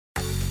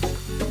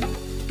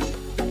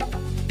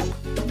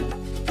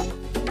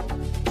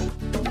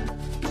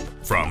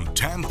From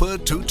Tampa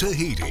to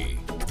Tahiti,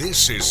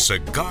 this is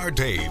Cigar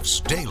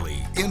Dave's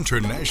Daily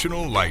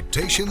International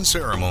Lightation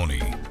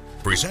Ceremony.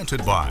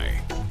 Presented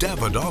by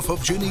Davidoff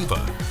of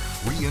Geneva,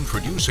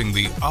 reintroducing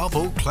the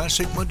Avo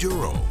Classic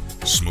Maduro.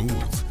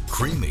 Smooth,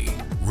 creamy,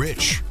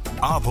 rich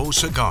Avo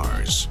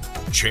cigars.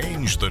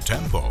 Change the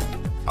tempo.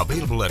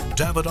 Available at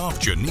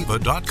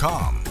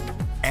davidoffgeneva.com.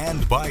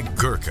 And by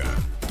Gurkha,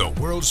 the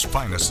world's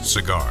finest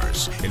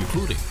cigars,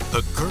 including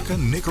the Gurkha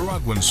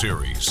Nicaraguan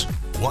series.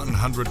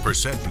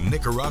 100%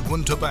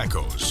 Nicaraguan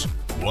tobaccos.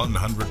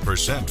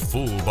 100%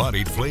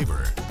 full-bodied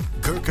flavor.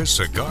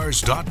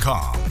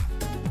 GurkhaCigars.com.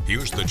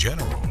 Here's the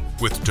General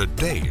with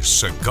today's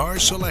cigar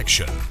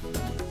selection.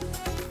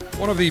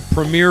 One of the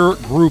premier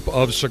group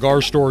of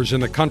cigar stores in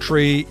the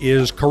country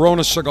is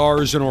Corona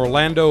Cigars in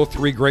Orlando,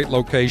 3 great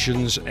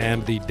locations,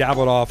 and the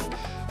Davidoff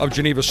of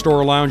Geneva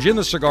Store Lounge in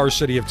the cigar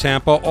city of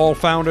Tampa, all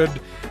founded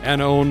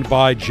and owned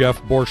by Jeff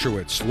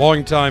Borshowitz,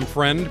 longtime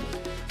friend,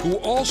 who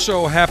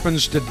also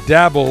happens to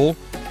dabble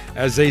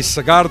as a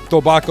cigar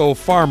tobacco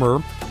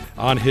farmer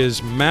on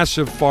his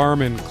massive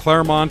farm in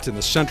Claremont in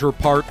the center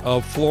part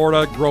of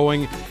Florida,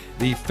 growing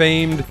the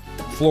famed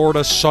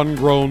Florida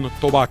Sun-Grown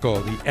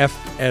Tobacco, the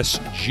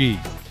FSG.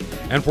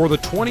 And for the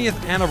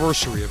 20th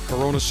anniversary of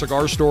Corona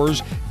Cigar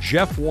Stores,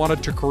 Jeff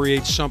wanted to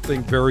create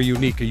something very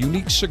unique, a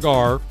unique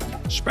cigar,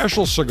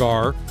 special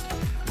cigar,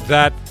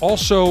 that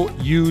also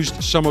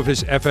used some of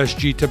his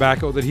FSG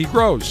tobacco that he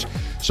grows.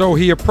 So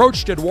he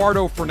approached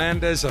Eduardo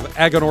Fernandez of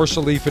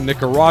Aganorsa Leaf in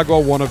Nicaragua,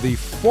 one of the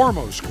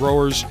foremost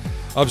growers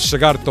of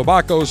cigar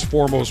tobaccos,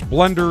 foremost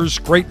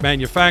blenders, great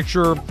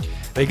manufacturer.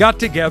 They got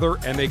together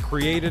and they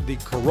created the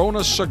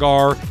Corona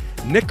Cigar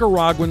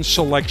Nicaraguan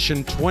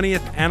Selection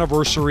 20th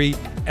Anniversary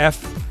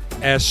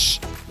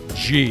FSG.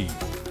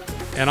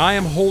 And I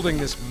am holding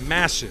this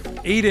massive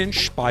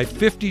 8-inch by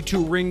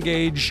 52 ring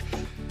gauge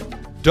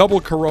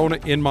double Corona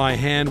in my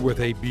hand with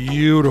a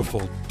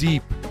beautiful,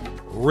 deep,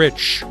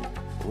 rich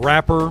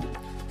wrapper.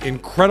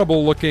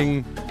 Incredible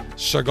looking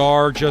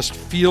cigar, just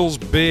feels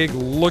big,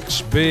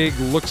 looks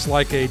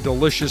like a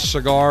delicious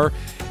cigar.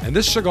 And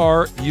this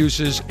cigar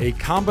uses a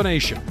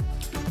combination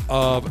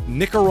of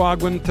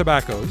Nicaraguan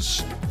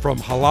tobaccos from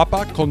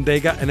Jalapa,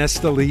 Condega, and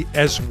Esteli,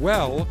 as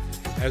well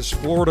as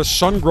Florida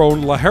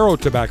sun-grown Lajero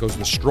tobaccos,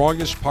 the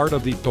strongest part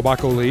of the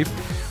tobacco leaf,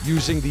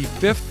 using the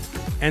 5th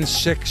and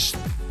 6th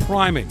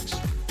primings.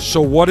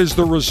 So what is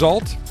the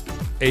result?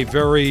 A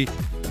very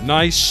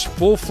nice,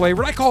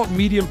 full-flavored, I call it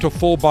medium to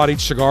full-bodied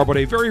cigar, but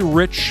a very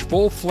rich,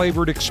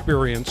 full-flavored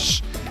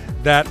experience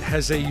that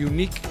has a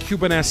unique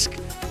Cubanesque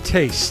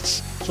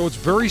taste. So it's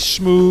very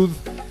smooth,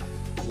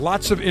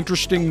 lots of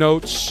interesting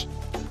notes.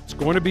 It's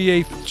going to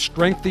be a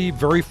strengthy,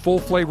 very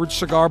full-flavored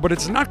cigar, but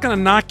it's not going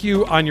to knock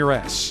you on your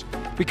ass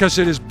because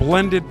it is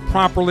blended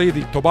properly.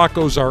 The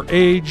tobaccos are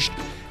aged,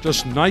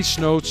 just nice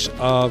notes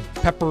of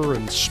pepper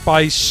and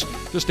spice,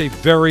 just a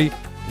very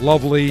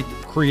lovely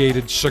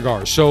created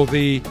cigar. So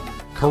the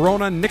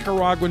Corona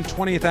Nicaraguan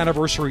 20th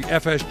Anniversary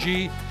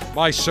FSG,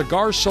 my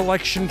cigar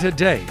selection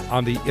today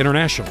on the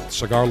International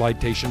Cigar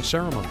Lightation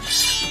Ceremony.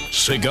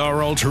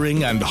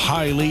 Cigar-altering and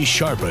highly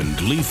sharpened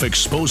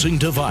leaf-exposing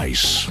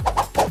device.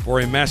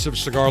 For a massive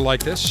cigar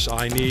like this,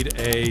 I need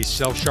a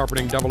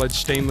self-sharpening double-edged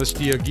stainless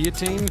steel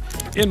guillotine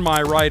in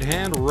my right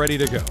hand, ready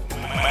to go.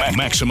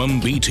 Maximum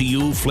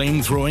BTU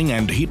flame-throwing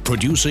and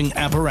heat-producing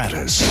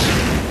apparatus.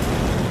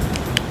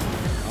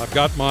 I've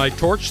got my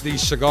torch, the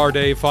Cigar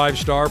Dave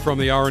 5-star from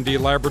the R&D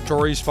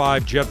Laboratories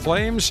 5 Jet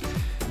Flames,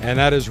 and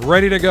that is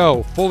ready to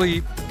go.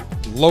 Fully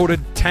loaded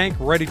tank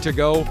ready to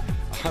go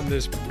on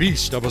this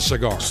beast of a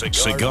cigar.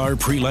 Cigar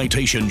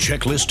pre-lightation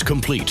checklist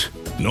complete.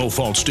 No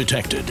faults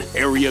detected.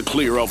 Area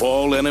clear of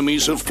all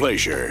enemies of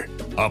pleasure.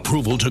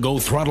 Approval to go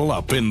throttle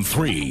up in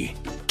 3,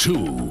 2,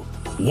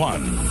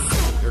 1.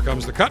 Here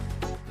comes the cut.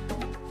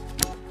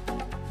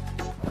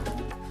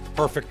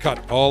 Perfect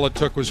cut. All it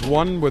took was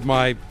one with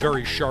my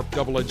very sharp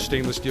double-edged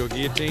stainless steel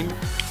guillotine.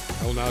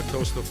 I will now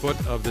toast the foot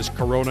of this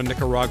Corona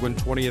Nicaraguan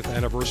 20th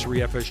Anniversary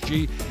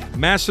FSG.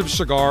 Massive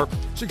cigar.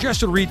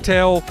 Suggested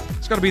retail,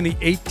 it's got to be in the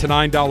 $8 to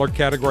 $9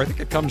 category. I think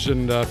it comes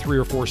in 3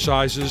 or 4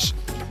 sizes,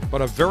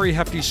 but a very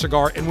hefty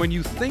cigar. And when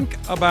you think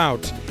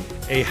about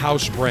a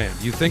house brand,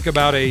 you think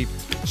about a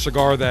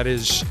cigar that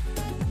is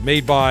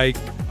made by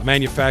a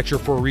manufacturer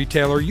for a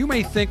retailer, you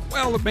may think,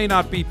 well, it may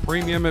not be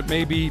premium, it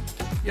may be,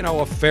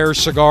 a fair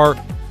cigar.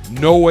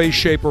 No way,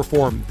 shape, or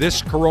form.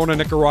 This Corona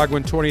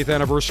Nicaraguan 20th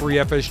Anniversary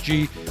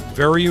FSG,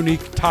 very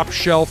unique, top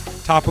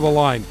shelf, top of the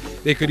line.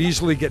 They could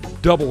easily get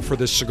double for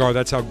this cigar.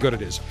 That's how good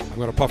it is. I'm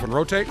going to puff and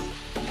rotate.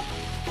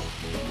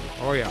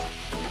 Oh, yeah.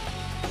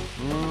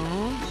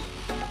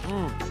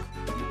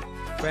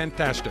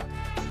 Fantastic.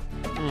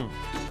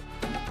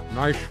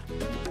 Nice.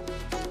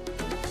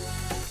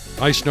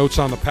 Nice notes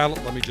on the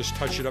palate. Let me just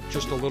touch it up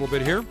just a little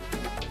bit here.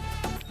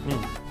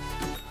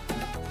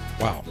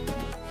 Wow.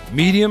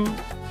 Medium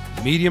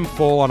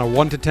full on a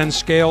 1 to 10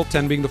 scale,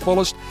 10 being the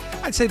fullest.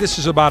 I'd say this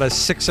is about a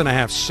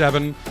 6.5,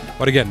 7.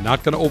 But again,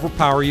 not going to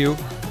overpower you.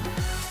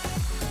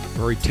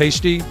 Very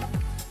tasty.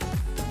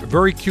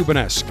 very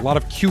Cuban-esque, a lot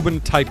of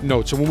Cuban-type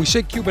notes. And when we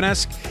say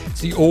Cuban-esque,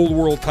 it's the old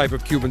world type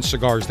of Cuban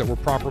cigars that were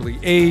properly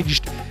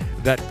aged,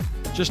 that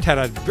just had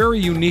a very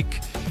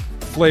unique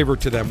flavor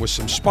to them, with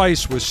some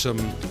spice, with some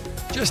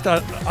just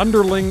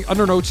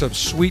undernotes of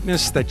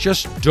sweetness that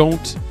just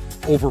don't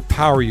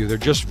overpower you. They're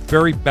just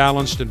very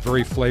balanced and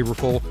very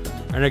flavorful.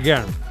 And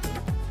again,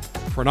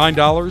 for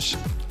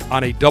 $9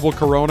 on a double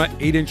Corona,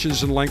 8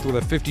 inches in length with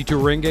a 52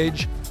 ring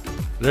gauge,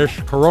 this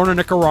Corona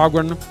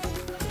Nicaraguan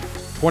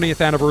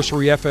 20th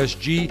anniversary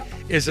FSG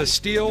is a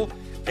steal,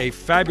 a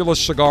fabulous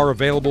cigar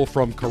available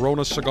from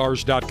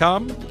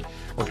coronacigars.com,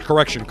 or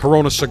correction,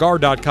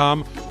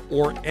 coronacigar.com,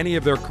 or any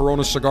of their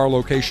Corona Cigar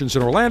locations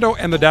in Orlando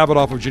and the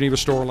Davidoff of Geneva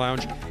Store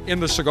Lounge in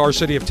the cigar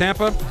city of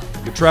Tampa.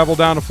 You travel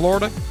down to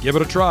Florida, give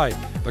it a try.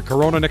 The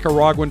Corona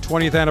Nicaraguan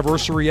 20th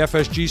anniversary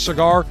FSG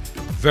cigar,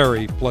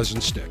 very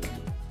pleasant stick.